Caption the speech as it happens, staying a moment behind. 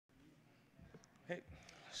Okay,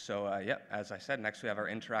 so yeah, as I said, next we have our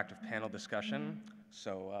interactive panel discussion.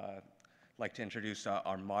 So I'd like to introduce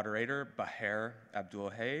our moderator, Baher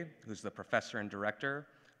Abdul-Hay, who's the professor and director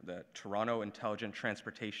of the Toronto Intelligent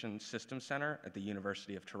Transportation Systems Center at the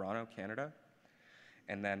University of Toronto, Canada.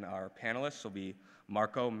 And then our panelists will be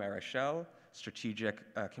Marco Marichal, Strategic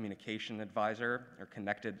Communication Advisor or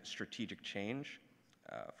Connected Strategic Change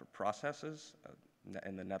for Processes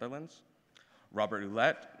in the Netherlands. Robert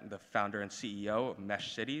Ouellette, the founder and CEO of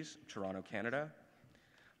Mesh Cities, Toronto, Canada.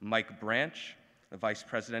 Mike Branch, the Vice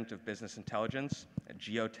President of Business Intelligence at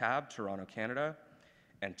Geotab, Toronto, Canada.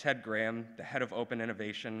 And Ted Graham, the Head of Open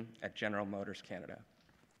Innovation at General Motors, Canada.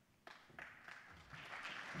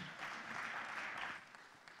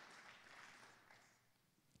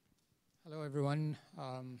 Hello, everyone.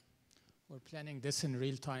 We're planning this in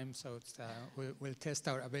real time, so we'll test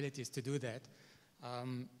our abilities to do that.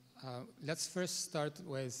 Let's first start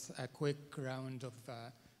with a quick round of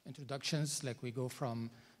introductions, like we go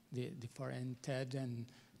from the far end, Ted, and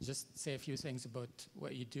just say a few things about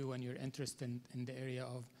what you do and your interest in the area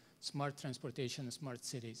of smart transportation and smart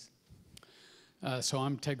cities. So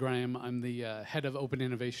I'm Ted Graham. I'm the head of open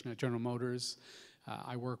innovation at General Motors.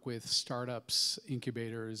 I work with startups,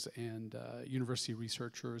 incubators, and university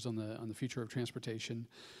researchers on the future of transportation.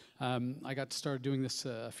 I got started doing this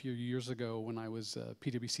a few years ago when I was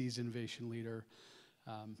PwC's innovation leader.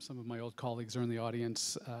 Some of my old colleagues are in the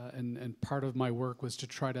audience, and part of my work was to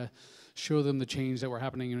try to show them the change that were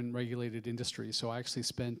happening in regulated industries. So I actually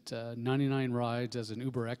spent 99 rides as an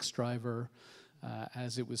UberX driver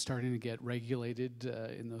as it was starting to get regulated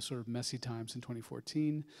in those sort of messy times in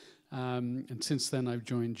 2014. And since then, I've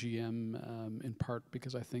joined GM in part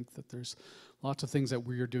because I think that there's lots of things that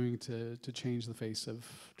we are doing to change the face of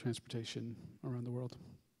transportation around the world.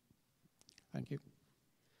 Thank you.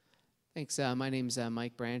 Thanks. My name's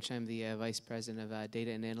Mike Branch. I'm the Vice President of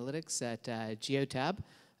Data and Analytics at Geotab.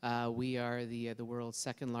 We are the world's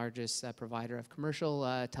second largest provider of commercial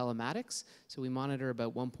telematics. So we monitor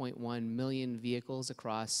about 1.1 million vehicles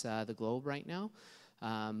across the globe right now.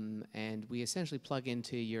 And we essentially plug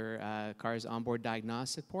into your car's onboard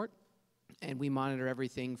diagnostic port, and we monitor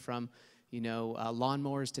everything from,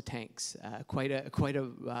 lawnmowers to tanks. Quite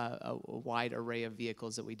a wide array of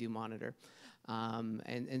vehicles that we do monitor.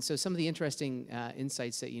 And so some of the interesting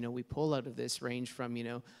insights that we pull out of this range from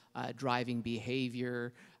driving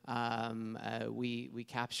behavior. We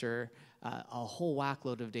capture a whole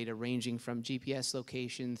whackload of data ranging from GPS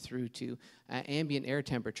location through to ambient air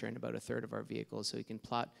temperature in about a third of our vehicles. So we can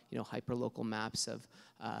plot hyperlocal maps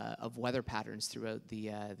of weather patterns throughout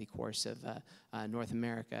the course of North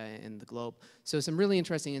America and the globe. So some really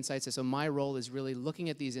interesting insights. So my role is really looking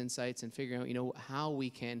at these insights and figuring out how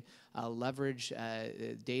we can leverage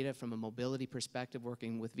data from a mobility perspective,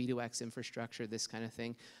 working with V2X infrastructure, this kind of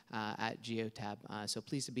thing at Geotab. So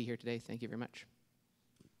pleased to be here today. Thank you very much.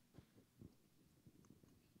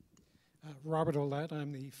 Robert Ouellette.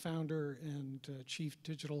 I'm the founder and Chief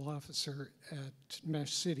Digital Officer at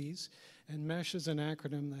Mesh Cities. And MESH is an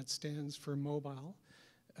acronym that stands for Mobile,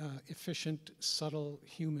 Efficient, Subtle,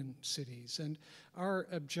 Human Cities. And our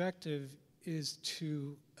objective is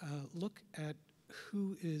to look at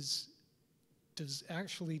who is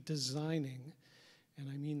actually designing,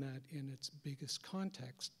 and I mean that in its biggest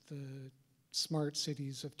context, the smart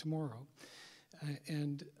cities of tomorrow.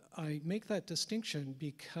 And I make that distinction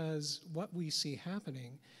because what we see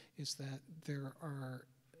happening is that there are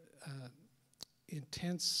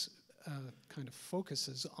intense kind of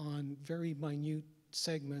focuses on very minute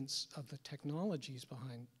segments of the technologies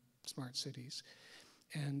behind smart cities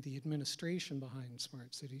and the administration behind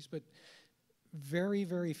smart cities, but very,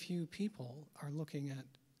 very few people are looking at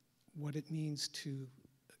what it means to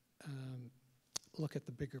look at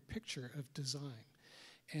the bigger picture of design.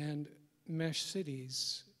 And Mesh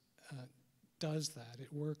Cities does that.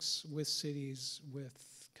 It works with cities,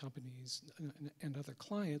 with companies, and other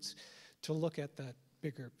clients to look at that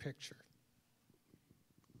bigger picture.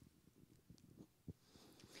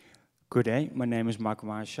 Good day, my name is Marco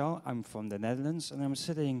Marichal. I'm from the Netherlands, and I'm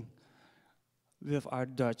sitting with our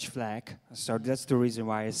Dutch flag. So that's the reason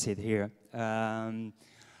why I sit here.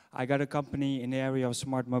 I got a company in the area of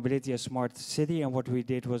smart mobility, a smart city, and what we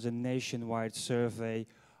did was a nationwide survey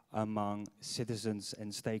among citizens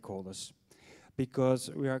and stakeholders. Because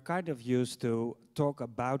we are kind of used to talk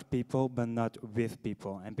about people, but not with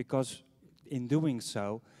people. And because in doing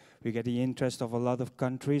so, we get the interest of a lot of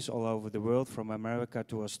countries all over the world, from America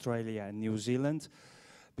to Australia and New Zealand,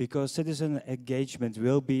 because citizen engagement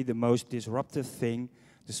will be the most disruptive thing,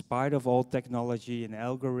 despite of all technology and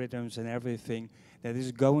algorithms and everything, that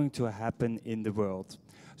is going to happen in the world.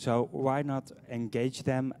 So why not engage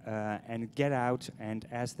them and get out and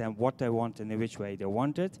ask them what they want and in which way they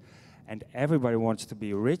want it. And everybody wants to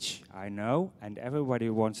be rich, I know, and everybody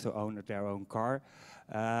wants to own their own car.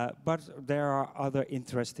 But there are other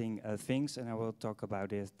interesting things, and I will talk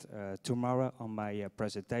about it tomorrow on my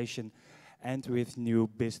presentation, and with new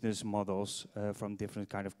business models from different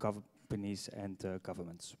kind of companies and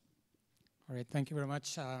governments. All right, thank you very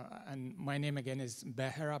much. And my name again is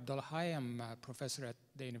Baher Abdulhai. I'm a professor at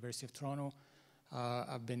the University of Toronto.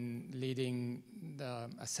 I've been leading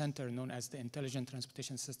a center known as the Intelligent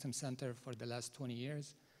Transportation System Center for the last 20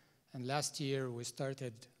 years. And last year, we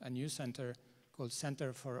started a new center called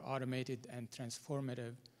Center for Automated and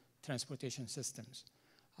Transformative Transportation Systems.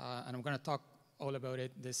 And I'm going to talk all about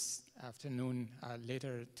it this afternoon,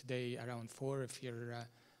 later today around 4 if you're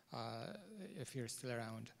still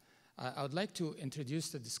around. I would like to introduce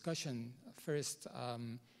the discussion first.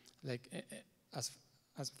 As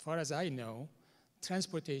far as I know,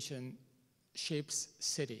 transportation shapes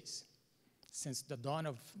cities. Since the dawn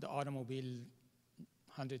of the automobile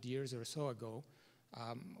 100 years or so ago,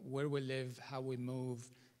 where we live, how we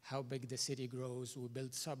move, how big the city grows, we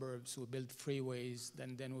build suburbs, we build freeways,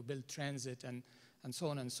 then we build transit, and so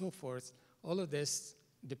on and so forth. All of this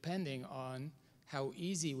depending on how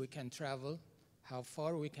easy we can travel, how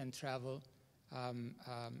far we can travel, and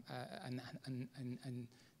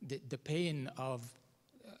the pain of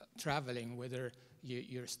traveling, whether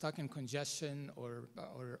you're stuck in congestion or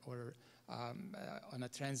on a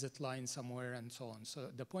transit line somewhere and so on. So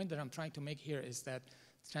the point that I'm trying to make here is that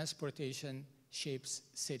transportation shapes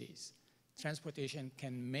cities. Transportation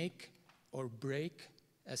can make or break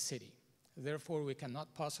a city. Therefore, we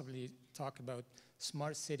cannot possibly talk about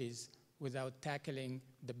smart cities without tackling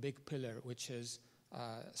the big pillar, which is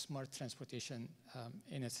smart transportation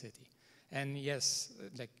in a city. And yes,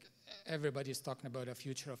 like everybody's talking about a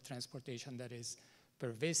future of transportation that is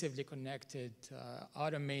pervasively connected,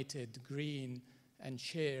 automated, green, and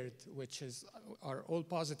shared, which are all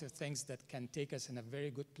positive things that can take us in a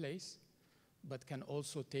very good place, but can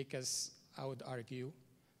also take us, I would argue,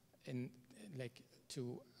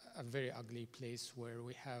 to a very ugly place where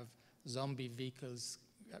we have zombie vehicles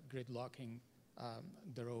gridlocking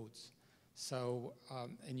the roads. So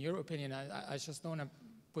in your opinion, I just don't want to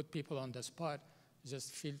put people on the spot,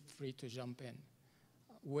 just feel free to jump in.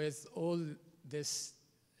 With all this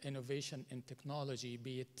innovation in technology,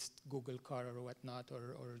 be it Google car or whatnot,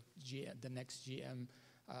 or the next GM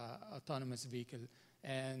autonomous vehicle,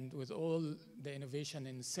 and with all the innovation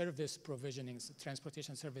in service provisioning, so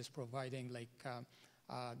transportation service providing, like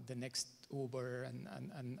the next Uber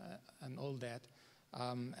and all that,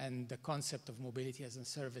 and the concept of mobility as a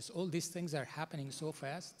service, all these things are happening so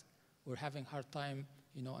fast, we're having a hard time,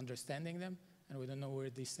 understanding them, and we don't know where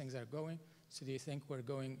these things are going. So do you think we're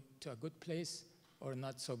going to a good place or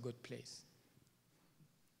not so good place?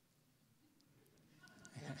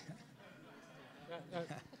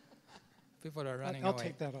 People are running I'll away.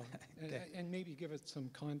 take that on, and maybe give it some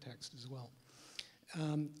context as well.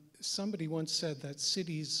 Somebody once said that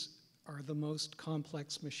cities are the most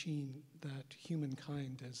complex machine that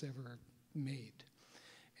humankind has ever made.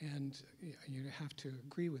 And you have to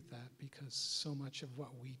agree with that because so much of what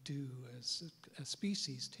we do as a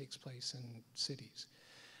species takes place in cities.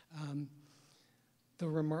 The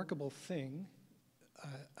remarkable thing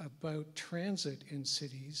about transit in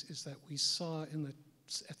cities is that we saw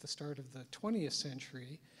at the start of the 20th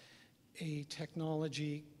century a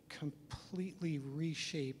technology completely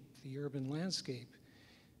reshape the urban landscape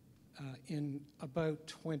in about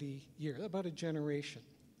 20 years, about a generation,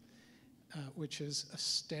 which is a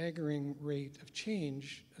staggering rate of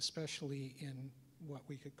change, especially in what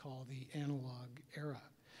we could call the analog era.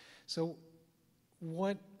 So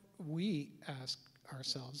what we ask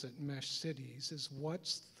ourselves at Mesh Cities is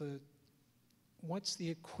what's the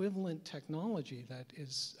equivalent technology that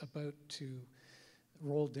is about to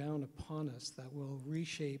roll down upon us that will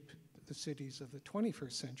reshape the cities of the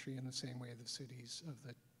 21st century in the same way the cities of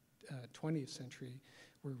the 20th century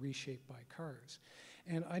were reshaped by cars.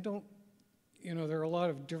 And I don't, there are a lot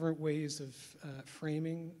of different ways of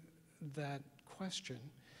framing that question,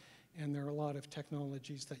 and there are a lot of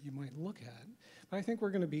technologies that you might look at. But I think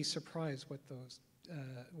we're going to be surprised what those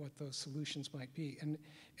solutions might be.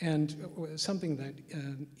 And something that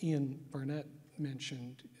Ian Barnett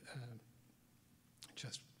mentioned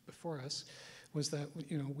just before us was that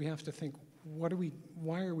we have to think,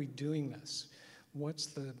 why are we doing this? What's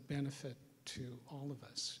the benefit to all of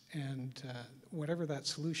us? And whatever that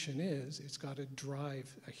solution is, it's got to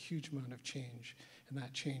drive a huge amount of change, and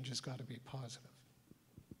that change has got to be positive.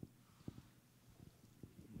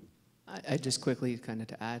 I just quickly kind of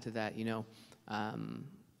to add to that,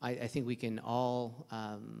 I think we can all,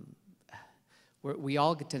 we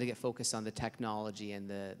all tend to get focused on the technology and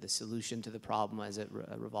the solution to the problem as it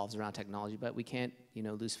revolves around technology, but we can't,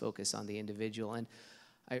 lose focus on the individual. And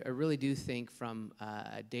I really do think from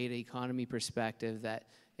a data economy perspective that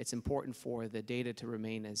it's important for the data to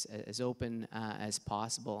remain as open as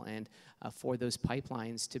possible, and for those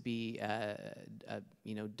pipelines to be,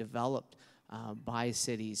 developed by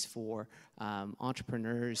cities for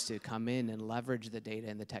entrepreneurs to come in and leverage the data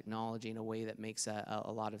and the technology in a way that makes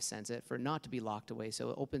a lot of sense, for it not to be locked away.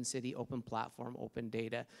 So open city, open platform, open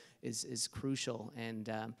data is crucial, and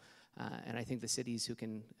I think the cities who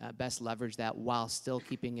can best leverage that while still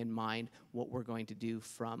keeping in mind what we're going to do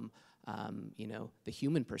from the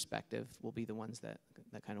human perspective will be the ones that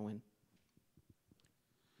kind of win.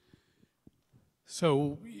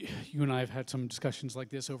 So you and I have had some discussions like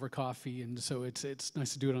this over coffee, and so it's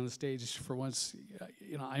nice to do it on the stage for once.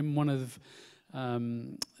 I'm one of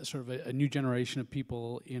sort of a new generation of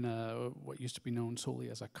people in what used to be known solely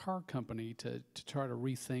as a car company to try to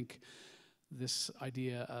rethink this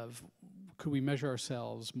idea of, could we measure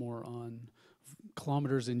ourselves more on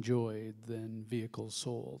kilometers enjoyed than vehicles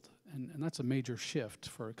sold? And that's a major shift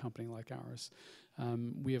for a company like ours.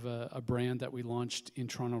 We have a brand that we launched in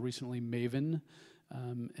Toronto recently, Maven,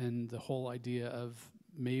 and the whole idea of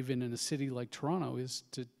Maven in a city like Toronto is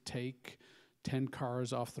to take 10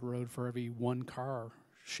 cars off the road for every 1 car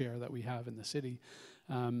share that we have in the city.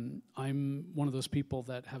 I'm one of those people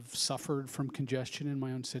that have suffered from congestion in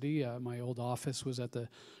my own city. My old office was at the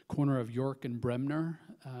corner of York and Bremner.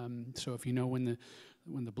 So if you know when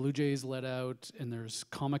the Blue Jays let out and there's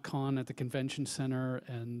Comic-Con at the convention center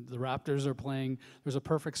and the Raptors are playing, there's a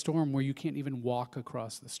perfect storm where you can't even walk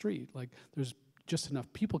across the street. Like, there's just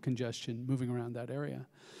enough people congestion moving around that area.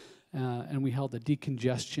 And we held a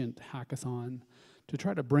decongestion hackathon to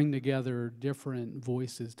try to bring together different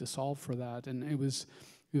voices to solve for that. And it was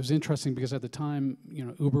interesting because at the time,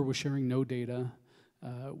 Uber was sharing no data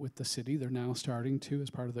with the city. They're now starting to as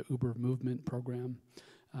part of the Uber Movement program.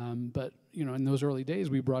 But in those early days,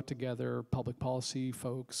 we brought together public policy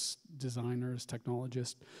folks, designers,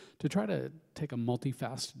 technologists, to try to take a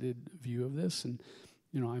multifaceted view of this. And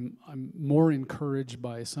I'm more encouraged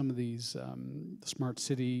by some of these smart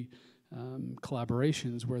city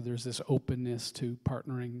collaborations where there's this openness to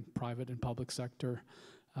partnering private and public sector.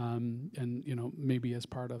 And maybe as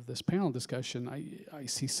part of this panel discussion, I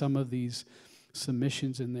see some of these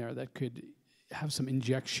submissions in there that could have some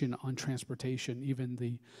injection on transportation, even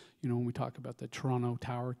when we talk about the Toronto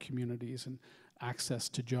Tower communities and access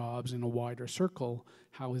to jobs in a wider circle,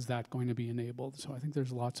 how is that going to be enabled? So I think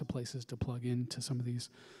there's lots of places to plug into some of these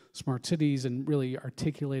smart cities and really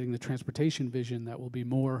articulating the transportation vision that will be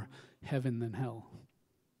more heaven than hell.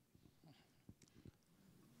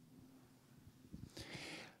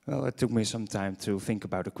 Well, it took me some time to think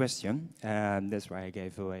about a question, and that's why I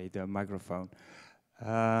gave away the microphone.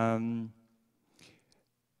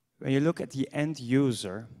 When you look at the end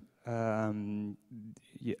user,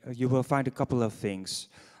 you will find a couple of things.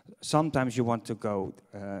 Sometimes you want to go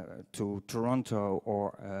to Toronto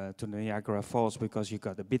or to Niagara Falls because you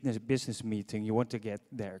got a business meeting, you want to get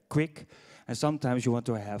there quick, and sometimes you want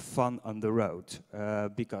to have fun on the road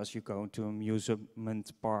because you go to an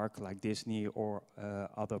amusement park like Disney or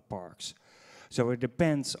other parks. So it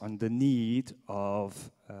depends on the need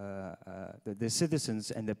of the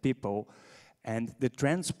citizens and the people, and the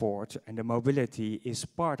transport and the mobility is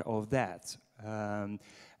part of that.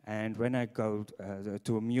 And when I go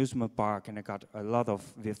to amusement park and I got a lot of,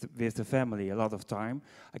 with the family, a lot of time,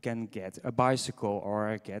 I can get a bicycle or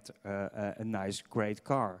I get a nice, great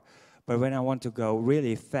car. But when I want to go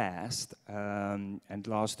really fast, and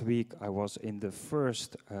last week I was in the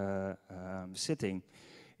first sitting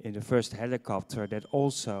in the first helicopter that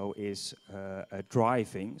also is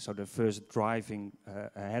driving, so the first driving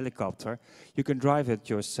helicopter. You can drive it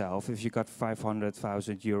yourself. If you got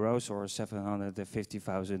 500,000 euros or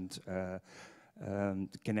 750,000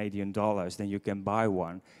 Canadian dollars, then you can buy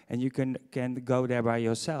one. And you can go there by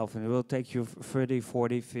yourself, and it will take you 30,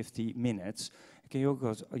 40, 50 minutes.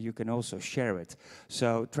 You can also share it.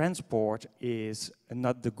 So transport is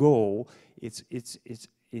not the goal,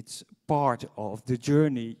 it's part of the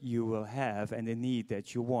journey you will have and the need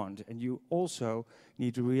that you want. And you also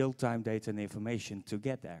need real-time data and information to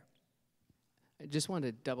get there. I just want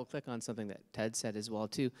to double click on something that Ted said as well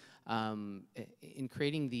too. In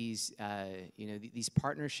creating these, these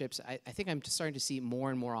partnerships, I think I'm starting to see more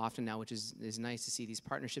and more often now, which is nice to see these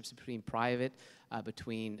partnerships between private,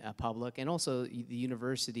 between public, and also the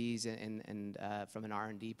universities and from an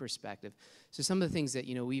R&D perspective. So some of the things that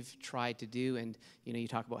we've tried to do, and you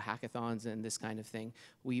talk about hackathons and this kind of thing.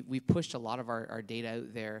 We've pushed a lot of our data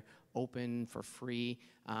out there, open, for free,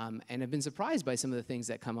 and have been surprised by some of the things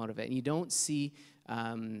that come out of it. And you don't see,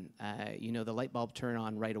 the light bulb turn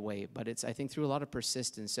on right away, but it's, I think, through a lot of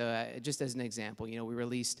persistence. So just as an example, we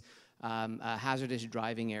released a hazardous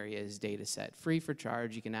driving areas data set, free for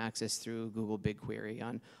charge. You can access through Google BigQuery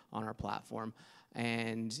on our platform.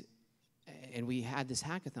 And we had this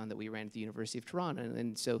hackathon that we ran at the University of Toronto.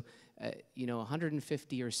 And so,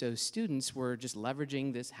 150 or so students were just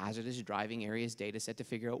leveraging this hazardous driving areas data set to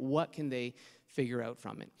figure out what can they figure out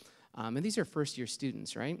from it. And these are first-year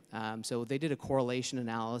students, right? So they did a correlation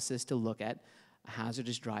analysis to look at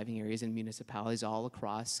hazardous driving areas in municipalities all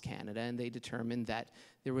across Canada, and they determined that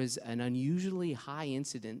there was an unusually high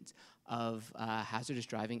incidence of hazardous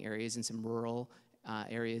driving areas in some rural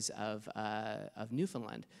areas of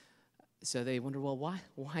Newfoundland. So they wonder, well,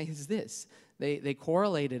 why is this? They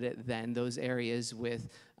correlated it then, those areas, with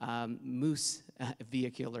moose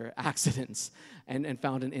vehicular accidents and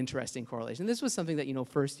found an interesting correlation. This was something that,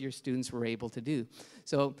 first-year students were able to do.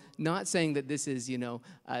 So not saying that this is,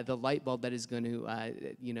 the light bulb that is going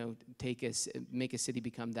to, make a city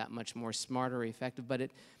become that much more smart or effective,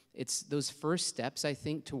 but it's those first steps, I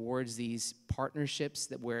think, towards these partnerships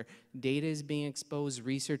where data is being exposed,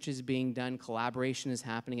 research is being done, collaboration is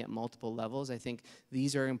happening at multiple levels. I think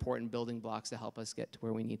these are important building blocks to help us get to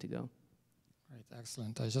where we need to go. Right,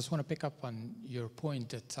 excellent. I just want to pick up on your point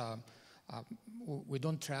that we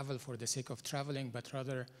don't travel for the sake of traveling, but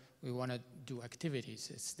rather we want to do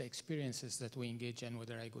activities. It's the experiences that we engage in,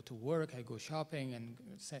 whether I go to work, I go shopping, and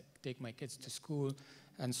take my kids to school,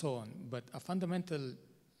 and so on. But a fundamental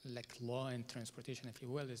law in transportation, if you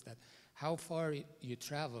will, is that how far you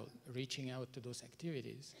travel reaching out to those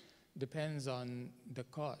activities depends on the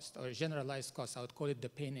cost, or generalized cost. I would call it the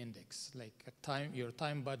pain index, like your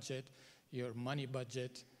time budget, your money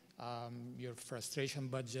budget, your frustration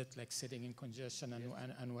budget, like sitting in congestion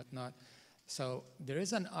and whatnot. So there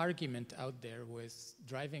is an argument out there with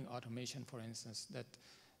driving automation, for instance, that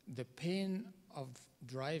the pain of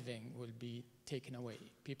driving will be taken away.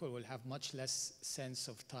 People will have much less sense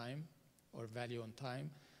of time or value on time.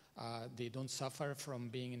 They don't suffer from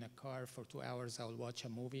being in a car for 2 hours. I'll watch a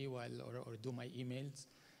movie or do my emails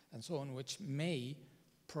and so on, which may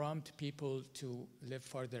prompt people to live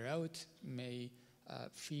farther out, may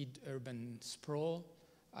feed urban sprawl.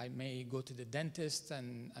 I may go to the dentist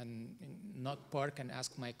and not park and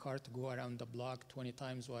ask my car to go around the block 20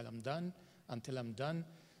 times until I'm done.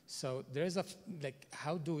 So there is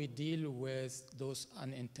how do we deal with those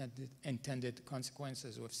unintended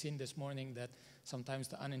consequences? We've seen this morning that sometimes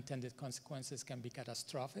the unintended consequences can be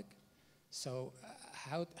catastrophic. So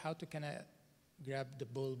how to kind of grab the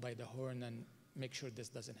bull by the horn and make sure this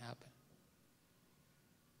doesn't happen?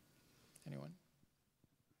 Anyone?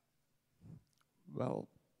 Well,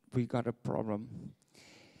 we got a problem.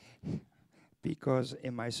 Because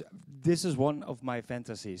this is one of my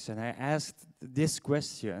fantasies, and I asked this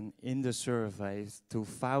question in the survey to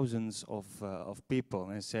thousands of people,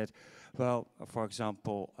 and I said, well, for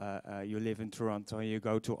example, you live in Toronto and you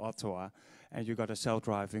go to Ottawa, and you got a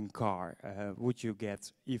self-driving car. Would you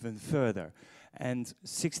get even further? And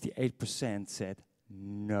 68% said,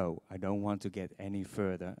 no, I don't want to get any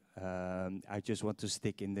further. I just want to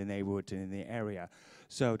stick in the neighborhood and in the area.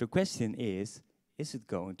 So the question is it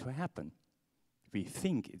going to happen? We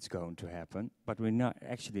think it's going to happen, but we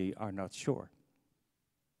are not sure.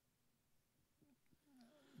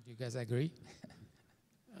 Do you guys agree?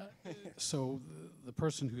 So the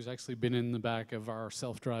person who's actually been in the back of our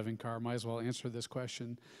self-driving car might as well answer this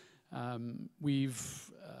question.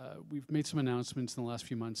 We've made some announcements in the last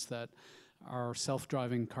few months that our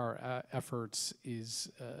self-driving car efforts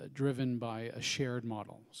is driven by a shared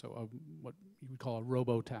model, so what you would call a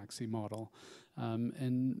robo-taxi model,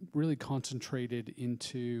 and really concentrated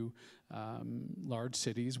into large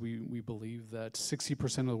cities. We believe that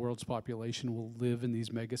 60% of the world's population will live in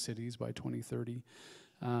these mega cities by 2030.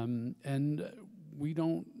 And we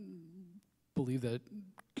don't believe that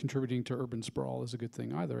contributing to urban sprawl is a good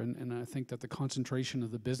thing either. And I think that the concentration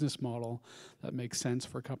of the business model that makes sense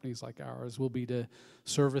for companies like ours will be to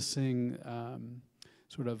servicing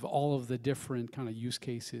sort of all of the different kind of use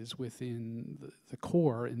cases within the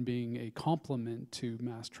core and being a complement to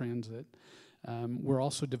mass transit. We're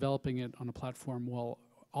also developing it on a platform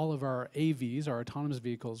all of our AVs, our autonomous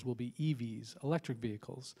vehicles, will be EVs, electric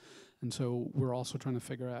vehicles. And so we're also trying to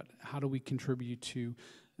figure out how do we contribute to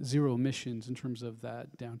zero emissions in terms of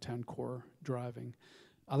that downtown core driving.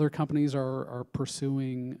 Other companies are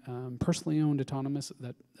pursuing personally owned autonomous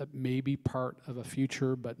that may be part of a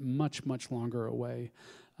future, but much, much longer away.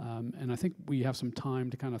 And I think we have some time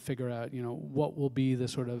to kind of figure out, what will be the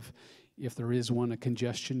sort of, if there is one, a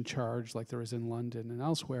congestion charge like there is in London and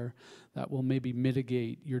elsewhere, that will maybe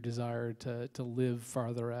mitigate your desire to live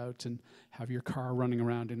farther out and have your car running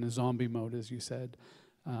around in a zombie mode, as you said.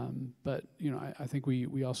 But I think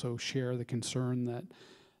we also share the concern that,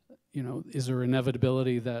 is there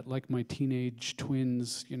inevitability that, like my teenage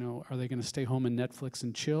twins, are they going to stay home and Netflix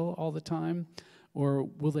and chill all the time? Or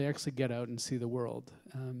will they actually get out and see the world?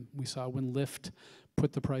 We saw when Lyft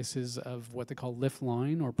put the prices of what they call Lyft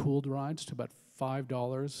Line or pooled rides to about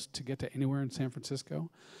 $5 to get to anywhere in San Francisco.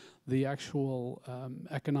 The actual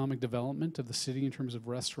economic development of the city in terms of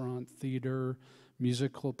restaurant, theater,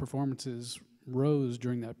 musical performances rose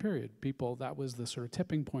during that period. That was the sort of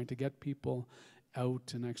tipping point to get people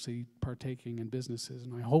out and actually partaking in businesses.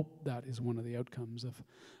 And I hope that is one of the outcomes of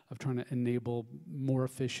trying to enable more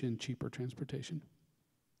efficient, cheaper transportation.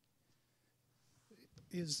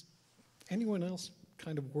 Is anyone else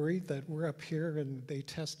kind of worried that we're up here and they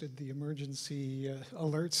tested the emergency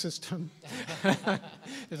alert system?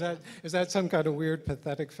 Is that some kind of weird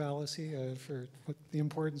pathetic fallacy for the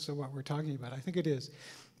importance of what we're talking about? I think it is.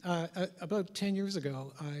 About 10 years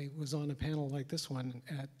ago, I was on a panel like this one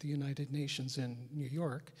at the United Nations in New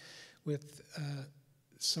York with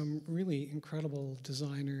some really incredible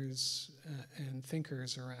designers and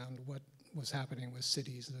thinkers around what was happening with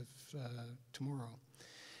cities of tomorrow.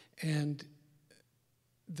 And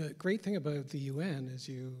the great thing about the UN is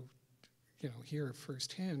you hear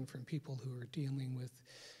firsthand from people who are dealing with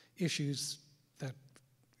issues that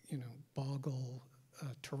boggle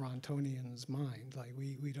Torontonians' mind. Like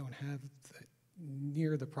we don't have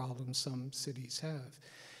near the problems some cities have.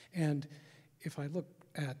 And if I look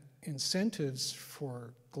at incentives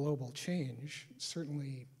for global change,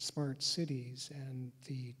 certainly smart cities and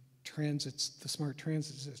the smart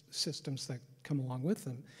transit systems that come along with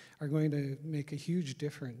them are going to make a huge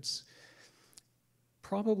difference.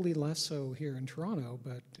 Probably less so here in Toronto,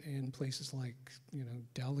 but in places like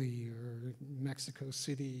Delhi or Mexico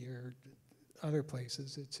City or other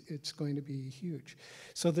places, it's going to be huge.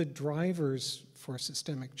 So the drivers for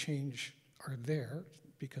systemic change are there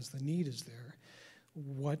because the need is there.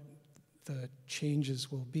 What the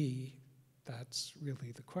changes will be, that's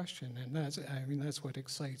really the question. And that's what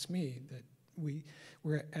excites me, that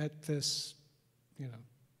we're at this,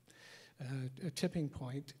 a tipping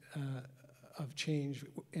point of change,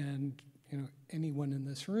 and anyone in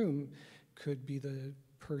this room could be the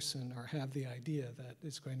person or have the idea that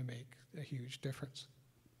it's going to make a huge difference.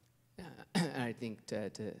 I think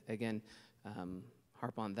to again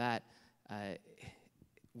harp on that,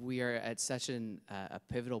 we are at such a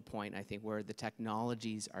pivotal point, I think, where the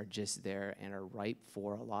technologies are just there and are ripe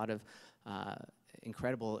for a lot of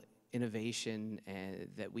incredible innovation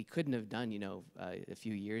that we couldn't have done, a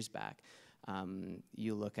few years back.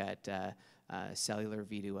 You look at cellular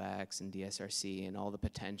V2X and DSRC and all the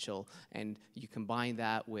potential, and you combine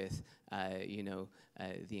that with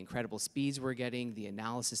the incredible speeds we're getting, the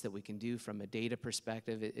analysis that we can do from a data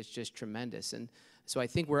perspective. It's just tremendous. And so I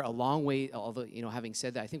think we're a long way, although having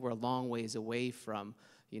said that, I think we're a long ways away from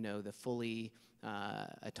the fully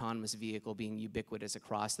autonomous vehicle being ubiquitous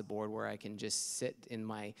across the board, where I can just sit in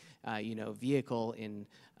my vehicle and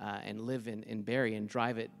live in Barrie and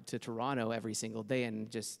drive it to Toronto every single day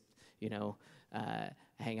and just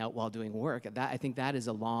hang out while doing work. I think that is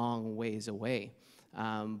a long ways away.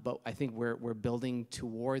 But I think we're building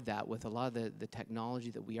toward that with a lot of the technology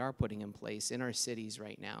that we are putting in place in our cities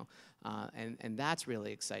right now. And that's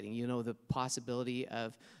really exciting. The possibility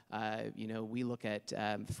of, we look at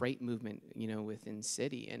freight movement, within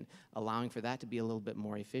city and allowing for that to be a little bit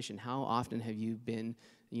more efficient. How often have you been,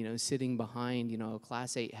 sitting behind, a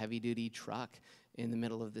Class 8 heavy-duty truck in the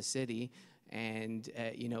middle of the city, and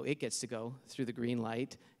it gets to go through the green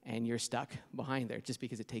light and you're stuck behind there just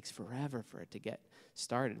because it takes forever for it to get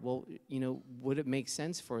started? Well, would it make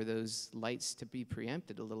sense for those lights to be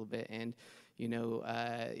preempted a little bit, and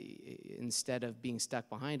instead of being stuck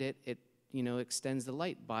behind it, it extends the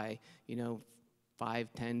light by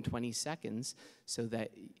 5, 10, 20 seconds so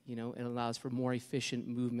that, you know, it allows for more efficient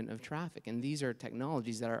movement of traffic. And these are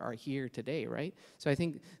technologies that are here today, right? So I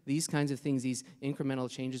think these kinds of things, these incremental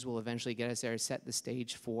changes will eventually get us there, set the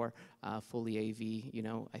stage for fully AV, you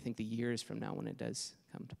know, I think the years from now when it does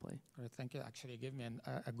come to play. All right, thank you. Actually, give me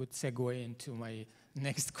a good segue into my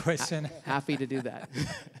next question. Happy to do that.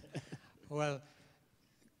 Well,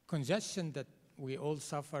 congestion that we all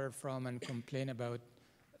suffer from and complain about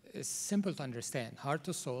is simple to understand. Hard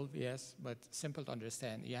to solve, yes, but simple to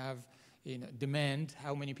understand. You have, you know, demand,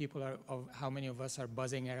 how many people are, how many of us are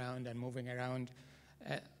buzzing around and moving around,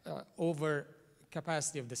 over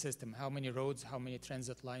capacity of the system, how many roads, how many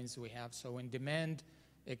transit lines we have. So when demand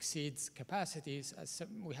exceeds capacities,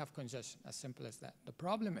 we have congestion, as simple as that. The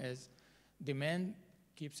problem is demand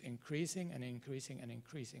keeps increasing and increasing and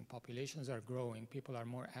increasing. Populations are growing, people are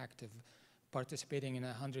more active, participating in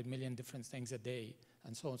 100 million different things a day,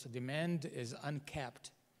 and so on. So demand is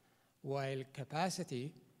uncapped, while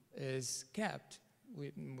capacity is capped.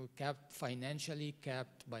 We're capped financially,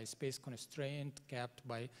 capped by space constraint, capped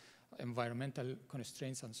by environmental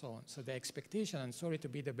constraints, and so on. So the expectation, and sorry to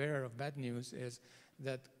be the bearer of bad news, is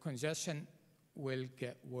that congestion will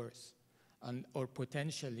get worse, or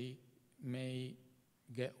potentially may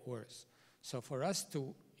get worse. So for us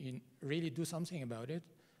to really do something about it,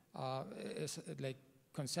 it's like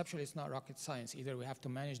conceptually it's not rocket science. Either we have to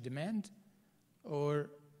manage demand or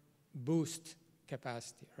boost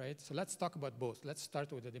capacity, right? So let's talk about both. Let's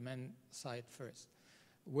start with the demand side first.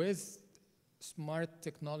 With smart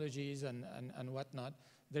technologies and whatnot,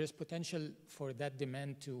 there is potential for that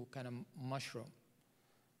demand to kind of mushroom.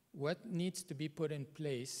 What needs to be put in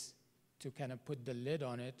place to kind of put the lid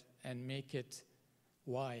on it and make it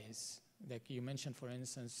wise? Like you mentioned, for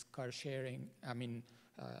instance, car sharing,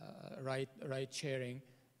 ride sharing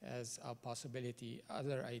as a possibility.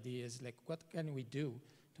 Other ideas, like what can we do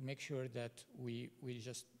to make sure that we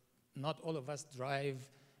just, not all of us drive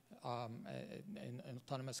in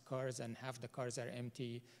autonomous cars and half the cars are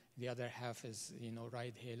empty, the other half is, you know,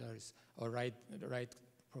 ride hailers or ride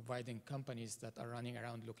providing companies that are running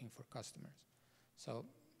around looking for customers. So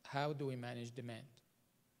how do we manage demand?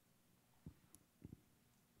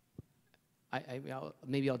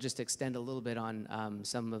 Maybe I'll just extend a little bit on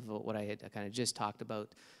some of what I had kind of just talked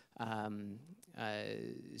about.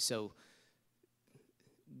 So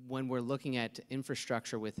when we're looking at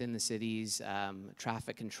infrastructure within the cities,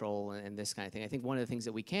 traffic control and this kind of thing, I think one of the things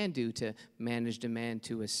that we can do to manage demand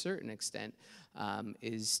to a certain extent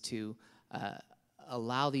is to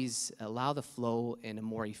allow the flow in a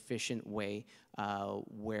more efficient way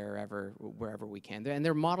wherever we can. And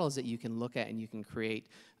there are models that you can look at and you can create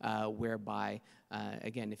whereby,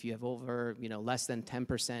 again, if you have over, you know, less than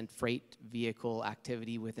 10% freight vehicle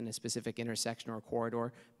activity within a specific intersection or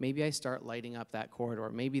corridor, maybe I start lighting up that corridor.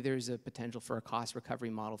 Maybe there's a potential for a cost recovery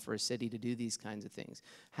model for a city to do these kinds of things.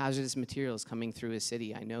 Hazardous materials coming through a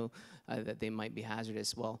city, I know that they might be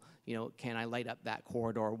hazardous. Well, you know, can I light up that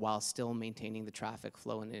corridor while still maintaining the traffic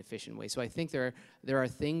flow in an efficient way? So I think there are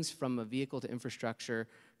things from a vehicle to infrastructure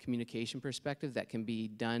communication perspective that can be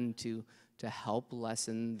done to help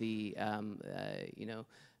lessen the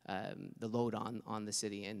the load on the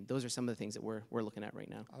city, and those are some of the things that we're looking at right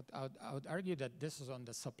now. I would argue that this is on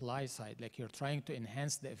the supply side, like you're trying to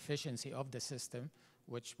enhance the efficiency of the system,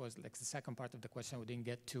 which was like the second part of the question we didn't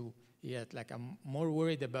get to yet. Like I'm more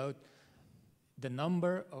worried about the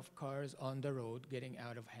number of cars on the road getting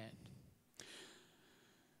out of hand.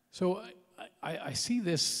 So I see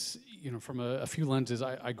this, you know, from a few lenses.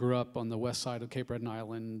 I grew up on the west side of Cape Breton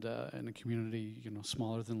Island in a community, you know,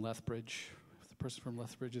 smaller than Lethbridge. If the person from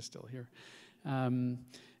Lethbridge is still here.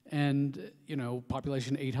 And, you know,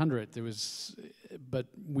 population 800, but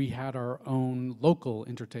we had our own local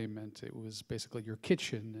entertainment. It was basically your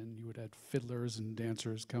kitchen, and you would have fiddlers and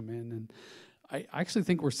dancers come in. And I actually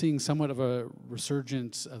think we're seeing somewhat of a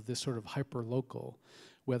resurgence of this sort of hyper-local,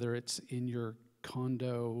 whether it's in your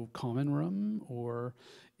condo common room or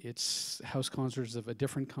it's house concerts of a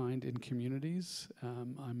different kind in communities.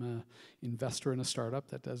 I'm an investor in a startup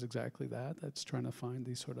that does exactly that. That's trying to find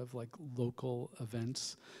these sort of like local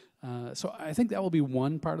events. So I think that will be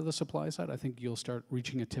one part of the supply side. I think you'll start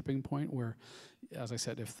reaching a tipping point where, as I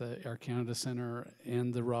said, if the Air Canada Centre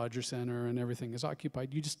and the Rogers Centre and everything is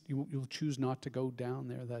occupied, you'll choose not to go down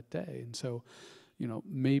there that day. And so, you know,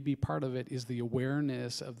 maybe part of it is the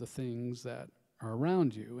awareness of the things that are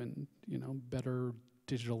around you, and, you know, better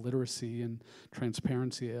digital literacy and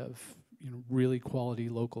transparency of, you know, really quality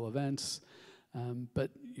local events. But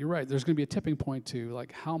you're right, there's going to be a tipping point to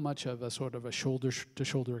like how much of a sort of a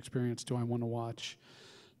shoulder-to-shoulder experience do I want to watch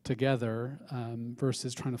together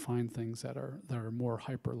versus trying to find things that are more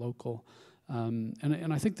hyper local.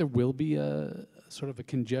 And I think there will be a sort of a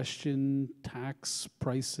congestion tax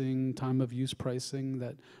pricing, time of use pricing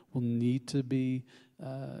that will need to be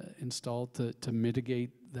installed to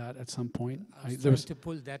mitigate that at some point. I was trying to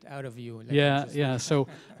pull that out of you. Yeah. So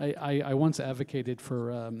I once advocated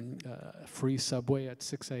for free subway at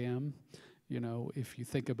 6 a.m. You know, if you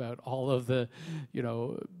think about all of the, you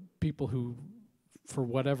know, people who, for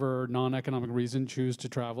whatever non-economic reason, choose to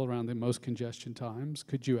travel around the most congestion times,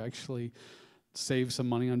 could you actually save some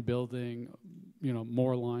money on building, you know,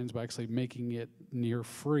 more lines by actually making it near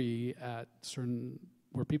free at certain,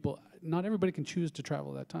 where people, not everybody can choose to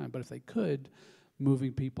travel at that time, but if they could,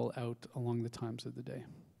 moving people out along the times of the day.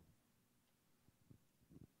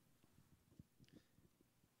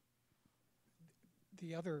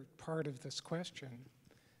 The other part of this question,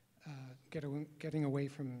 getting away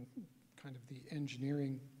from kind of the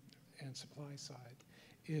engineering and supply side,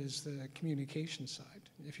 is the communication side.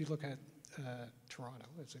 If you look at Toronto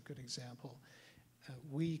as a good example,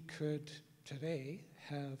 we could today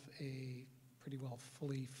have a pretty well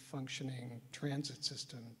fully functioning transit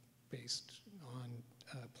system based on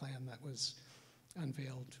a plan that was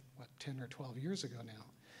unveiled, 10 or 12 years ago now.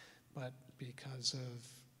 But because of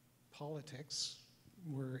politics,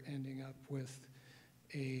 we're ending up with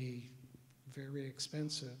a very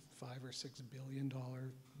expensive $5 or $6 billion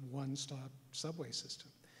one-stop subway system,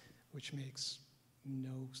 which makes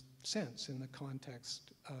no sense in the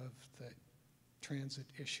context of the transit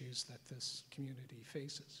issues that this community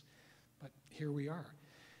faces. But here we are.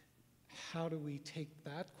 How do we take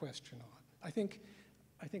that question on? I think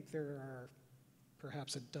there are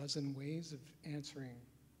perhaps a dozen ways of answering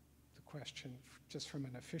the question just from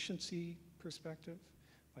an efficiency perspective,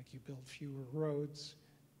 like you build fewer roads,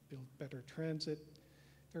 build better transit.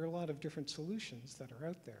 There are a lot of different solutions that are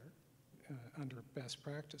out there under best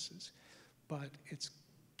practices, but it's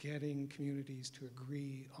getting communities to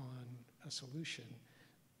agree on a solution.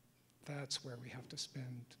 That's where we have to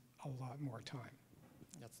spend a lot more time.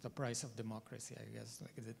 That's the price of democracy, I guess,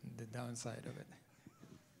 like the downside of it.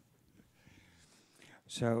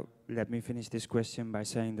 So let me finish this question by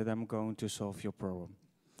saying that I'm going to solve your problem.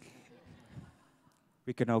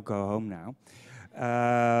 We can all go home now,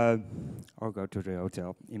 or go to the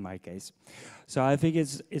hotel, in my case. So I think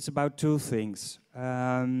it's about two things.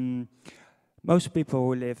 Most people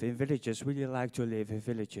who live in villages really like to live in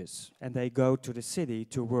villages, and they go to the city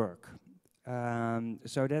to work.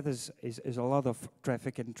 So that is a lot of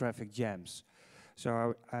traffic and traffic jams.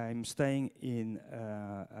 So I'm staying in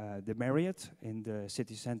the Marriott in the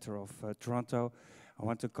city center of Toronto. I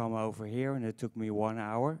want to come over here, and it took me 1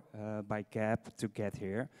 hour by cab to get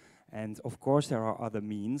here. And of course, there are other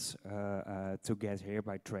means to get here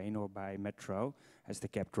by train or by metro, as the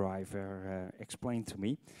cab driver explained to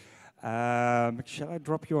me. Shall I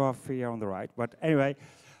drop you off here on the right? But anyway,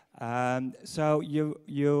 so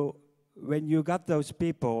when you got those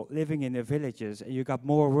people living in the villages, and you got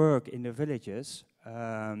more work in the villages,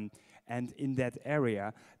 and in that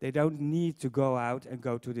area, they don't need to go out and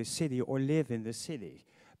go to the city or live in the city,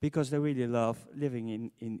 because they really love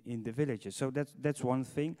living in the villages. So that's one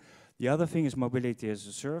thing. The other thing is mobility as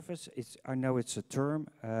a service. I know it's a term,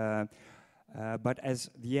 but as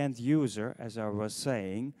the end user, as I was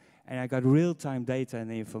saying, and I got real-time data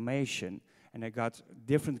and information, and I got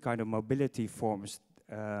different kind of mobility forms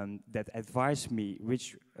that advise me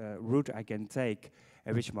which route I can take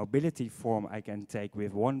and which mobility form I can take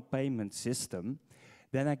with one payment system,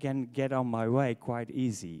 then I can get on my way quite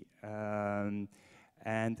easy. And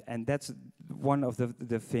that's one of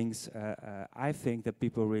the things I think that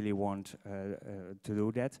people really want to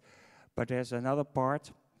do that. But there's another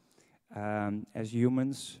part. As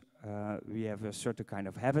humans, we have a certain kind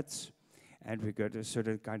of habits, and we got a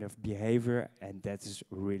certain kind of behavior, and that is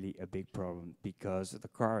really a big problem, because the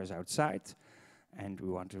car is outside, and we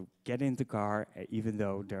want to get in the car, even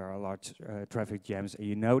though there are a lot of traffic jams, and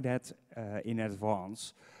you know that in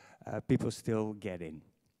advance, people still get in.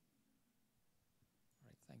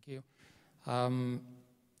 Right, thank you.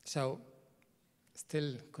 So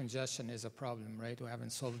still congestion is a problem, right? We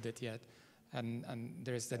haven't solved it yet. And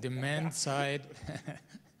there's the demand side.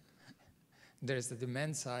 There's the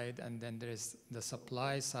demand side, and then there's the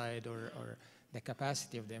supply side, or the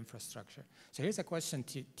capacity of the infrastructure. So here's a question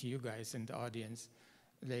to you guys in the audience.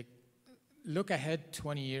 Like, look ahead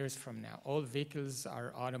 20 years from now. All vehicles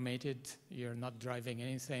are automated. You're not driving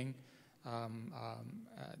anything.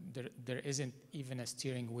 There isn't even a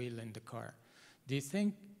steering wheel in the car. Do you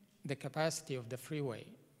think the capacity of the freeway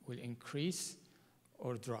will increase,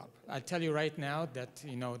 or drop. I'll tell you right now that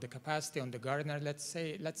the capacity on the Gardner, let's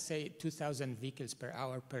say 2,000 vehicles per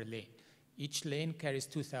hour per lane. Each lane carries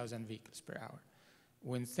 2,000 vehicles per hour.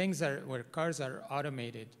 When where cars are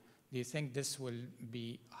automated, do you think this will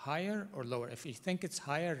be higher or lower? If you think it's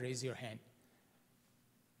higher, raise your hand.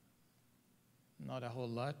 Not a whole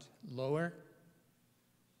lot. Lower?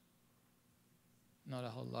 Not a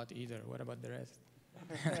whole lot either. What about the rest?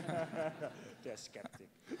 They're skeptic.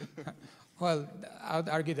 Well, I would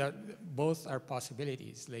argue that both are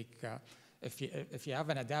possibilities. Like if you have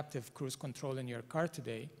an adaptive cruise control in your car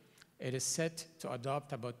today, it is set to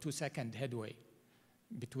adopt about 2-second headway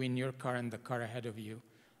between your car and the car ahead of you.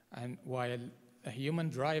 And while a human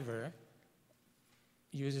driver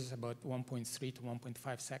uses about 1.3 to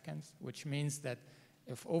 1.5 seconds, which means that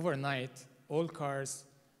if overnight all cars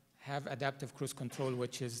have adaptive cruise control,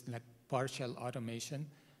 which is like partial automation,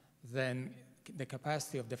 then the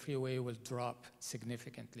capacity of the freeway will drop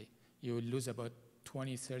significantly. You will lose about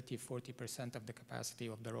 20, 30, 40% of the capacity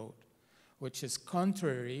of the road, which is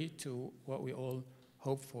contrary to what we all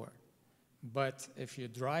hope for. But if you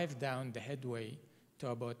drive down the headway to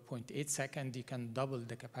about 0.8 seconds, you can double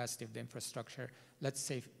the capacity of the infrastructure. Let's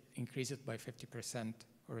say increase it by 50%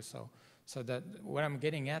 or so. So that what I'm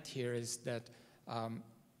getting at here is that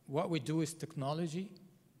what we do is technology.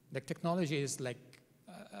 The technology is like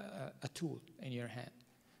a tool in your hand.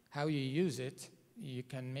 How you use it, you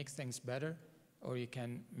can make things better or you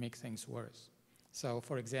can make things worse. So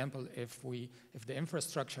for example, if the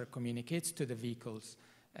infrastructure communicates to the vehicles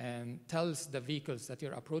and tells the vehicles that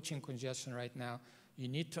you're approaching congestion right now, you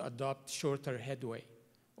need to adopt shorter headway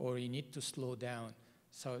or you need to slow down.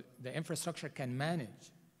 So the infrastructure can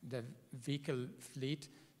manage the vehicle fleet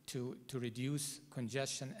to reduce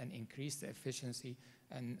congestion and increase the efficiency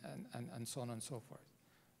and so on and so forth,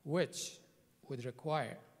 which would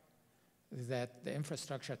require that the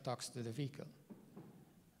infrastructure talks to the vehicle.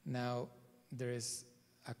 Now, there is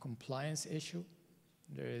a compliance issue,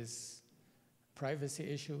 there is privacy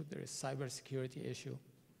issue, there is cybersecurity issue.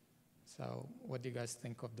 So what do you guys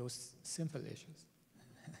think of those simple issues?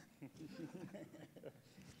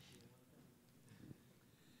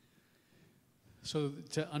 So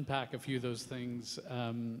to unpack a few of those things,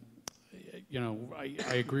 I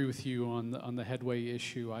agree with you on the headway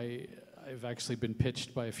issue. I've actually been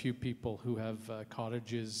pitched by a few people who have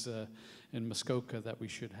cottages in Muskoka that we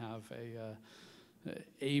should have a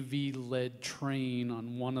AV-led train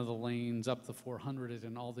on one of the lanes up the 400,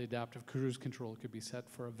 and all the adaptive cruise control could be set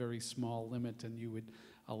for a very small limit, and you would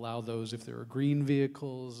allow those, if there are green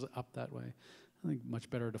vehicles, up that way. I think much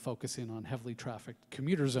better to focus in on heavily trafficked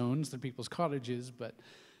commuter zones than people's cottages, but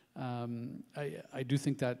I do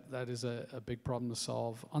think that is a big problem to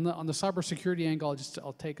solve. On the cybersecurity angle,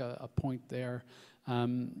 I'll take a point there.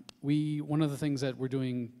 One of the things that we're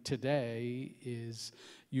doing today is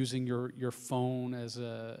using your phone as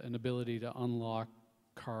an ability to unlock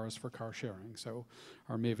cars for car sharing. So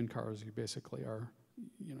our Maven cars, you basically are,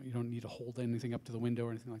 you don't need to hold anything up to the window or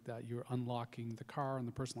anything like that. You're unlocking the car and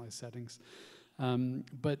the personalized settings.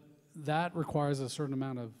 But that requires a certain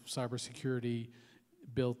amount of cybersecurity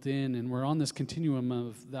built in, and we're on this continuum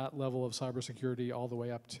of that level of cybersecurity all the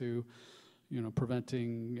way up to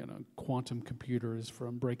preventing quantum computers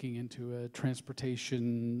from breaking into a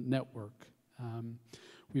transportation network.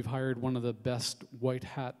 We've hired one of the best white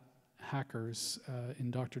hat hackers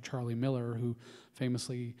in Dr. Charlie Miller, who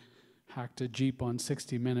famously hacked a Jeep on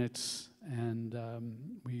 60 Minutes, and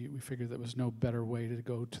we figured there was no better way to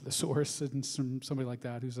go to the source than somebody like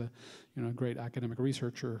that who's a great academic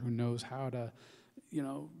researcher who knows how to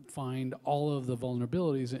find all of the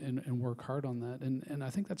vulnerabilities and work hard on that. And I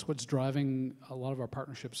think that's what's driving a lot of our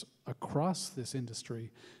partnerships across this industry.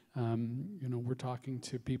 We're talking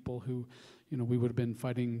to people who we would have been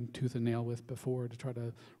fighting tooth and nail with before to try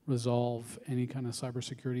to resolve any kind of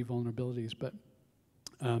cybersecurity vulnerabilities. But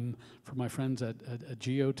for my friends at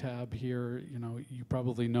Geotab here, you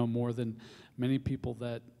probably know more than many people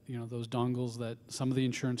that those dongles that some of the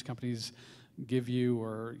insurance companies give you,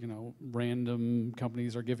 or random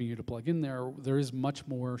companies are giving you to plug in there. There is much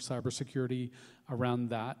more cybersecurity around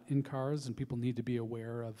that in cars, and people need to be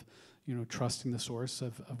aware of trusting the source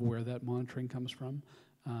of where that monitoring comes from.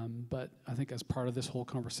 But I think as part of this whole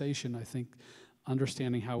conversation, I think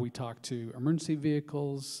understanding how we talk to emergency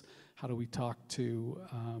vehicles, how do we talk to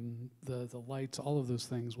the lights, all of those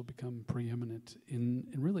things will become preeminent in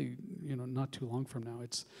really not too long from now.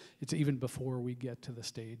 It's even before we get to the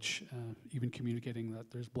stage, even communicating that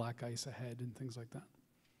there's black ice ahead and things like that.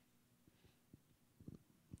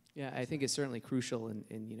 Yeah, I think it's certainly crucial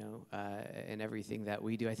in you know in everything that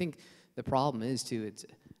we do. I think the problem is too, it's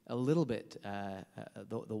a little bit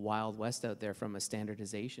the wild west out there from a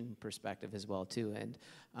standardization perspective as well too, and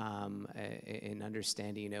in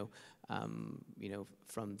understanding you know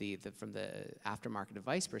from the aftermarket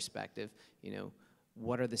device perspective, you know,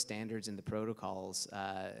 what are the standards and the protocols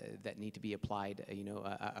that need to be applied, you know,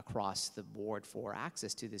 across the board for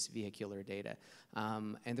access to this vehicular data,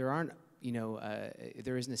 and there aren't. You know,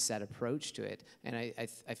 there isn't a set approach to it, and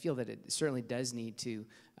I feel that it certainly does need to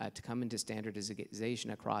come into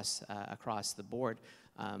standardization across the board.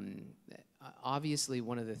 Obviously,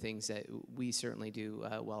 one of the things that we certainly do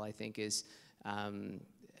well, I think, is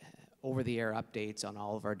over-the-air updates on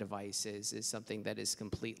all of our devices is something that is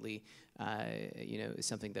completely, you know, is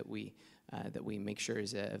something that we make sure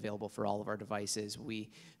is available for all of our devices. We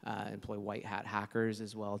employ white hat hackers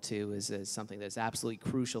as well too, is something that's absolutely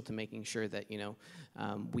crucial to making sure that, you know,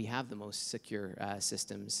 we have the most secure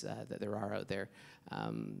systems that there are out there.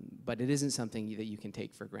 But it isn't something that you can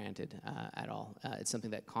take for granted at all. It's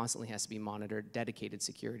something that constantly has to be monitored, dedicated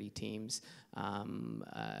security teams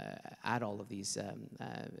at all of these,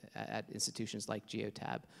 at institutions like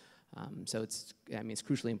Geotab. So it's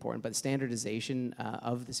crucially important, but the standardization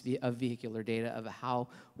of vehicular data, of how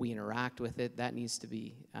we interact with it, that needs to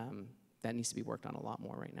be worked on a lot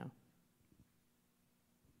more right now.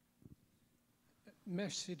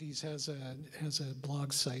 Mesh Cities has a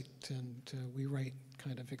blog site, and we write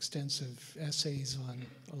kind of extensive essays on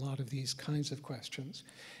a lot of these kinds of questions.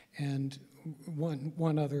 And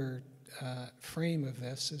one other frame of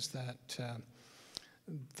this is that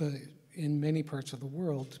in many parts of the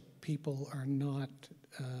world, people are not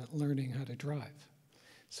learning how to drive.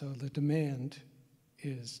 So the demand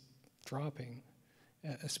is dropping,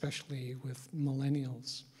 especially with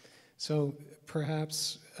millennials. So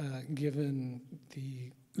perhaps given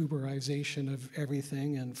the Uberization of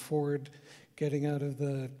everything and Ford getting out of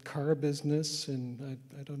the car business, and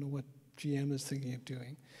I don't know what GM is thinking of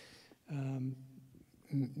doing,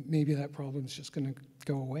 maybe that problem is just going to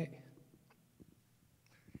go away.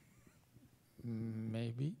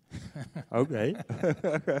 Maybe. Okay.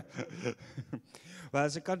 Well,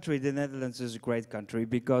 as a country, the Netherlands is a great country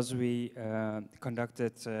because we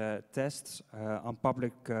conducted tests on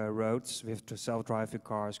public roads with the self-driving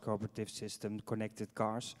cars, cooperative system, connected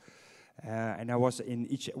cars. And I was in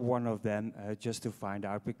each one of them just to find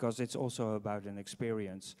out, because it's also about an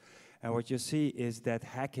experience. And what you see is that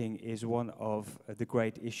hacking is one of the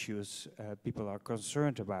great issues people are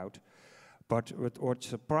concerned about. But what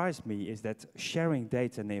surprised me is that sharing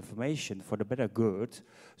data and information for the better good,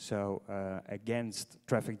 so against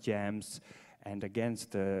traffic jams and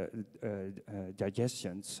against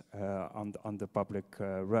digestions on the public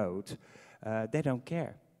road, they don't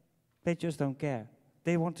care. They just don't care.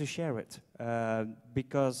 They want to share it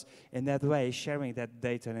because in that way, sharing that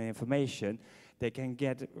data and information, they can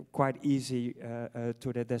get quite easy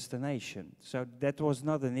to their destination. So that was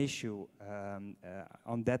not an issue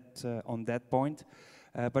on that point,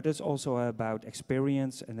 but it's also about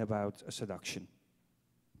experience and about seduction.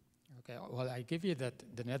 Okay, well, I give you that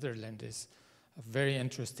the Netherlands is a very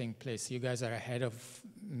interesting place. You guys are ahead of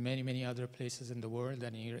many, many other places in the world,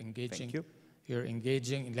 and you're engaging. Thank you. You're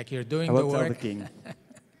engaging, like you're doing I the will tell work. the king.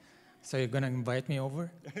 So you're gonna invite me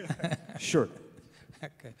over? Sure.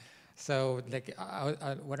 Okay. So, like,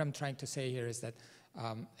 what I'm trying to say here is that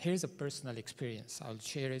here's a personal experience. I'll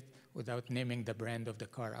share it without naming the brand of the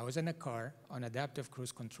car. I was in a car on adaptive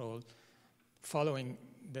cruise control, following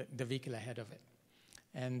the vehicle ahead of it.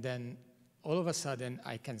 And then all of a sudden,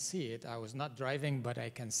 I can see it. I was not driving, but I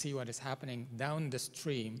can see what is happening down the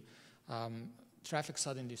stream. Traffic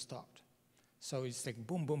suddenly stopped. So it's like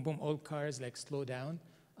boom, boom, boom. All cars like slow down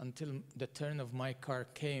until the turn of my car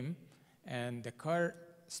came, and the car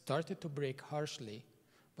started to brake harshly,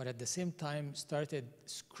 but at the same time started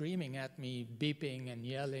screaming at me, beeping and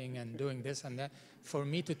yelling and doing this and that for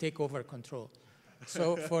me to take over control.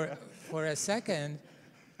 So for a second,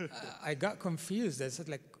 I got confused. I said,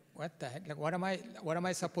 like, what the heck? Like, what am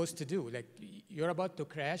I supposed to do? Like, you're about to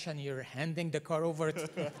crash and you're handing the car over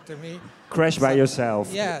to me. Crash by yourself.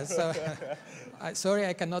 Yeah. So, sorry,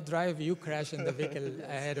 I cannot drive. You crash in the vehicle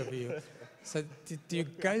ahead of you. So, do you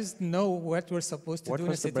guys know what we're supposed to do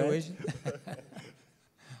in a situation?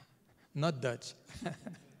 Not Dutch.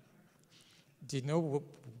 Do you know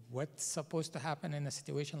what's supposed to happen in a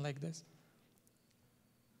situation like this?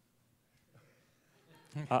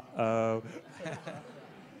 Uh-oh.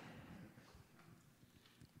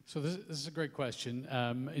 So this is a great question.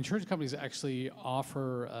 Insurance companies actually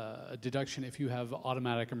offer a deduction if you have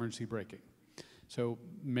automatic emergency braking. So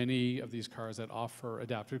many of these cars that offer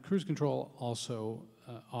adaptive cruise control also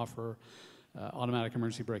offer automatic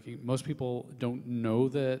emergency braking. Most people don't know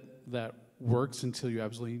that that works until you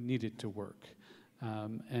absolutely need it to work.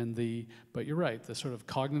 But you're right, the sort of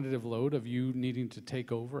cognitive load of you needing to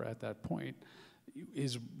take over at that point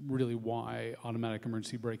is really why automatic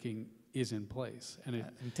emergency braking is in place. And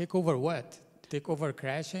take over what? Take over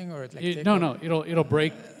crashing, or like it'll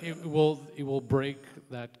break. It will break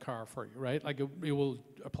that car for you, right? Like it will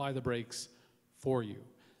apply the brakes for you.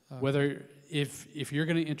 Okay. Whether if you're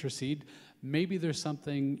going to intercede, maybe there's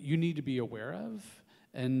something you need to be aware of.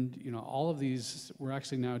 And all of these, we're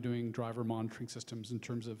actually now doing driver monitoring systems in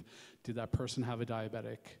terms of, did that person have a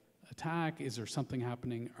diabetic attack? Is there something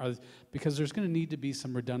happening? Because there's going to need to be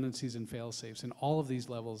some redundancies and fail-safes in all of these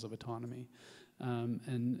levels of autonomy.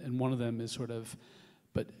 And one of them is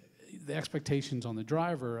but the expectations on the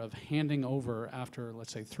driver of handing over after,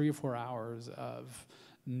 let's say, 3 or 4 hours of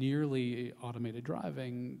nearly automated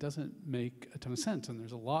driving doesn't make a ton of sense. And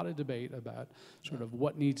there's a lot of debate about sort of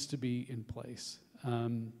what needs to be in place.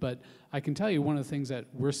 But I can tell you one of the things that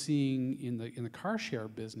we're seeing in the car share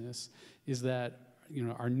business is that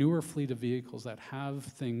our newer fleet of vehicles that have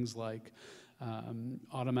things like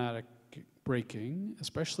automatic braking,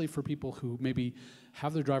 especially for people who maybe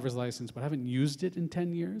have their driver's license but haven't used it in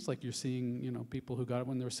 10 years, like you're seeing people who got it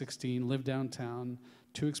when they were 16, live downtown,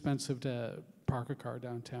 too expensive to park a car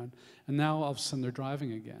downtown, and now all of a sudden they're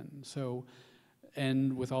driving again. So,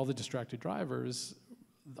 and with all the distracted drivers,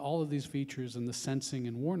 all of these features and the sensing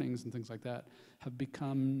and warnings and things like that have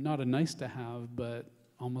become not a nice to have, but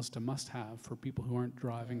almost a must have for people who aren't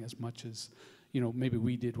driving as much as maybe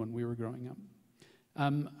we did when we were growing up.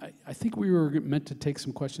 I think we were meant to take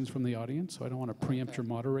some questions from the audience, so I don't want to preempt your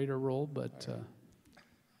moderator role, but...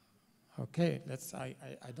 Okay,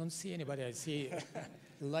 I don't see anybody. I see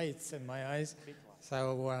lights in my eyes.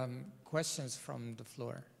 So questions from the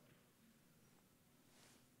floor.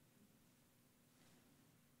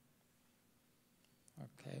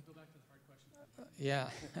 Okay. Go back to the hard questions. Yeah.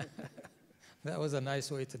 That was a nice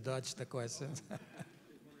way to dodge the questions.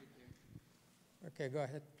 Okay, go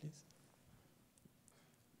ahead, please.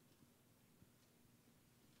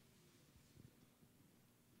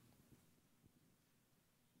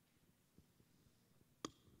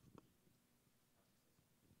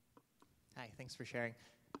 Hi, thanks for sharing.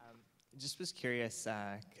 Just was curious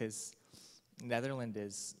because Netherlands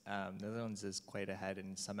is quite ahead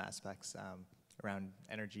in some aspects around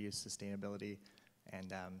energy use, sustainability,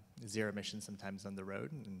 and zero emissions sometimes on the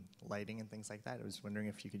road and lighting and things like that. I was wondering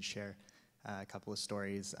if you could share a couple of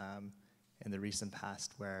stories in the recent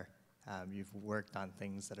past where you've worked on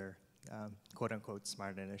things that are quote unquote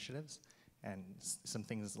smart initiatives, and some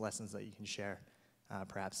lessons that you can share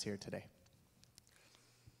perhaps here today.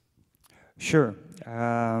 Sure.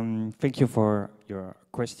 Thank you for your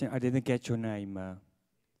question. I didn't get your name,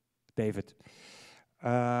 David.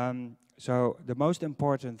 So the most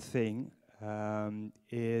important thing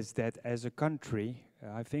is that as a country,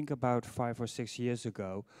 I think about 5 or 6 years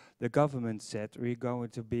ago, the government said we're going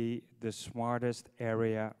to be the smartest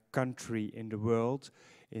country in the world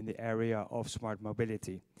in the area of smart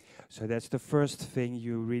mobility. So that's the first thing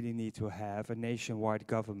you really need to have, a nationwide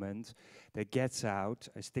government that gets out,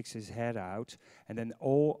 sticks his head out, and then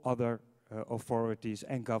all other authorities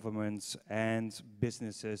and governments and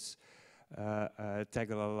businesses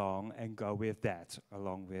tag along and go with that,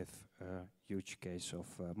 along with a huge case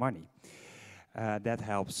of money. That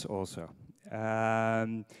helps also.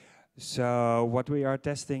 So what we are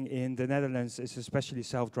testing in the Netherlands is especially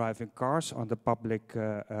self-driving cars on the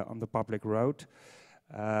public road.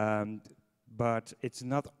 But it's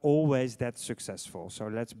not always that successful, so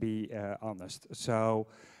let's be honest. So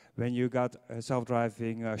when you got a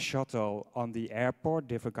self-driving shuttle on the airport,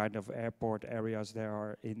 different kind of airport areas there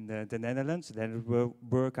are in the Netherlands, then it will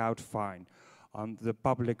work out fine. On the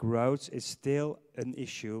public roads, it's still an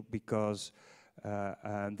issue because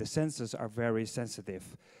the sensors are very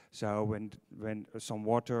sensitive. So when some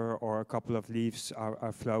water or a couple of leaves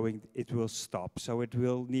are flowing, it will stop. So it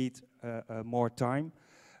will need more time.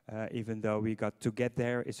 Even though we got to get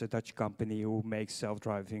there, it's a Dutch company who makes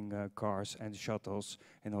self-driving cars and shuttles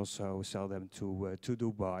and also sell them to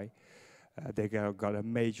Dubai. They got a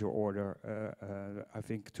major order, I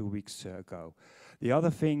think 2 weeks ago. The other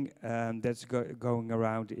thing that's going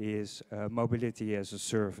around is mobility as a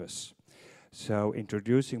service. So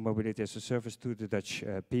introducing mobility as a service to the Dutch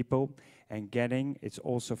people and it's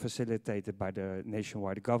also facilitated by the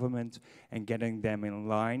nationwide government and getting them in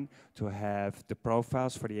line to have the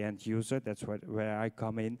profiles for the end user. That's where I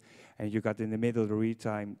come in. And you got in the middle the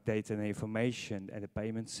real-time data and information and the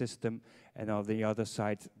payment system, and on the other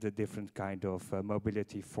side, the different kind of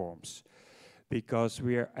mobility forms. Because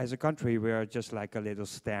as a country, we are just like a little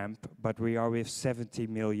stamp, but we are with 70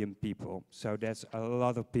 million people. So that's a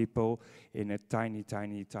lot of people in a tiny,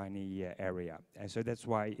 tiny, tiny area. And so that's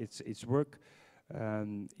why it's work,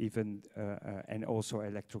 and also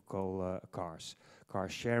electrical cars. Car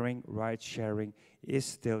sharing, ride sharing is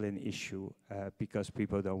still an issue because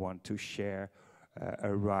people don't want to share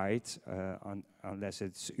a ride unless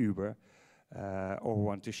it's Uber or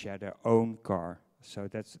want to share their own car. So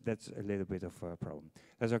that's a little bit of a problem.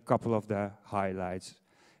 There's a couple of the highlights,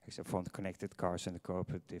 except for the connected cars and the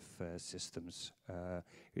cooperative systems,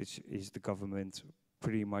 which is the government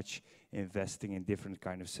pretty much investing in different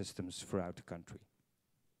kind of systems throughout the country.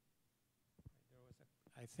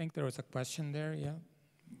 I think there was a question there, yeah?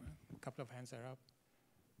 A couple of hands are up.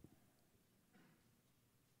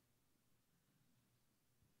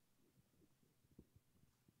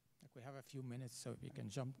 We have a few minutes, so if you can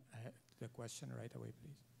jump ahead to the question right away,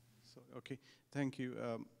 please. So, okay, thank you.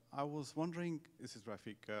 I was wondering, this is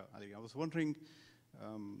Rafiq Ali, I was wondering,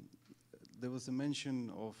 there was a mention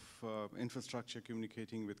of infrastructure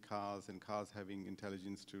communicating with cars and cars having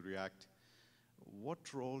intelligence to react.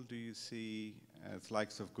 What role do you see as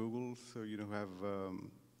likes of Google, so who have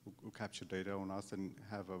who capture data on us and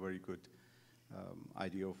have a very good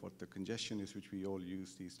idea of what the congestion is, which we all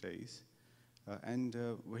use these days? And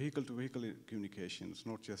vehicle-to-vehicle communications,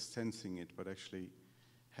 not just sensing it, but actually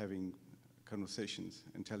having conversations,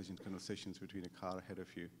 intelligent conversations between a car ahead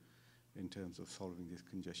of you in terms of solving these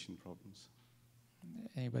congestion problems.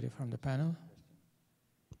 Anybody from the panel?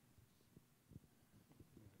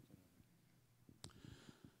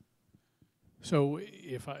 So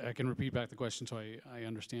if I can repeat back the question so I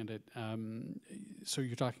understand it. So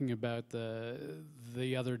you're talking about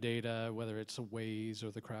the other data, whether it's a Waze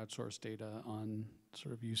or the crowdsourced data on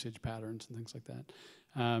sort of usage patterns and things like that.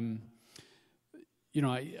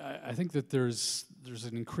 I think that there's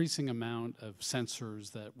an increasing amount of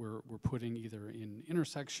sensors that we're putting either in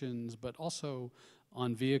intersections, but also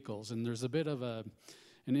on vehicles. And there's a bit of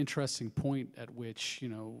an interesting point at which,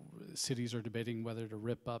 cities are debating whether to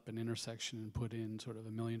rip up an intersection and put in sort of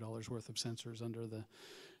 $1 million worth of sensors under the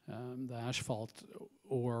asphalt,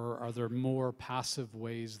 or are there more passive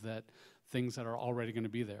ways that things that are already going to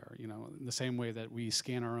be there? In the same way that we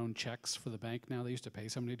scan our own checks for the bank now, they used to pay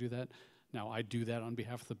somebody to do that. Now I do that on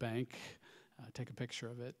behalf of the bank, take a picture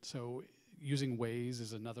of it. So using Waze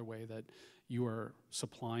is another way that you are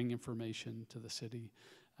supplying information to the city.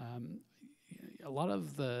 A lot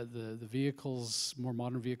of the vehicles, more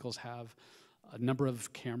modern vehicles, have a number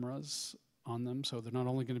of cameras on them, so they're not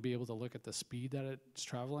only going to be able to look at the speed that it's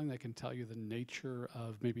traveling, they can tell you the nature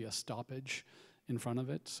of maybe a stoppage in front of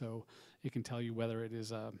it. So it can tell you whether it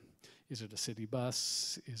is it a city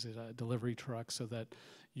bus, is it a delivery truck, so that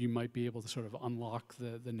you might be able to sort of unlock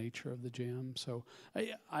the nature of the jam. So I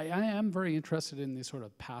am very interested in these sort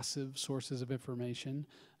of passive sources of information,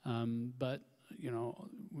 but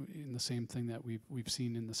in the same thing that we've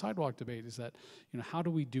seen in the sidewalk debate is that, how do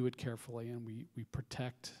we do it carefully and we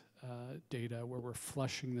protect data where we're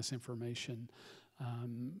flushing this information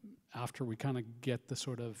after we kind of get the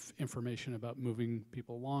sort of information about moving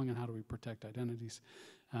people along, and how do we protect identities.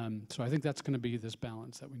 So I think that's going to be this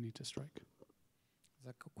balance that we need to strike.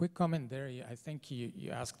 A quick comment there. I think you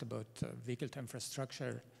asked about vehicle to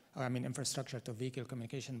infrastructure, infrastructure to vehicle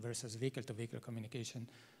communication versus vehicle to vehicle communication.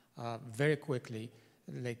 Very quickly,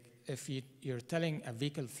 like if you're telling a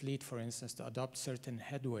vehicle fleet, for instance, to adopt certain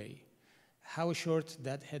headway, how short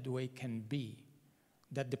that headway can be,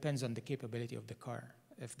 that depends on the capability of the car.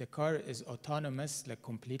 If the car is autonomous, like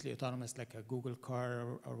completely autonomous, like a Google car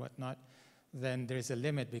or whatnot, then there's a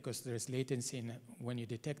limit because there's latency in when you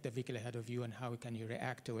detect the vehicle ahead of you and how can you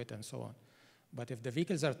react to it and so on. But if the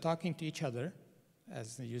vehicles are talking to each other,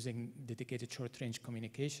 as using dedicated short-range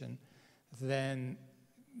communication, then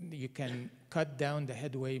you can cut down the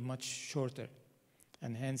headway much shorter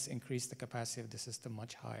and hence increase the capacity of the system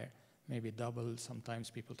much higher, maybe double, sometimes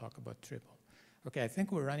people talk about triple. Okay, I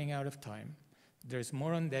think we're running out of time. There's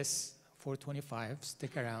more on this, 4:25,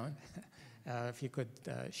 stick around. If you could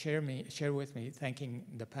share with me, thanking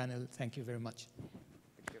the panel, thank you very much.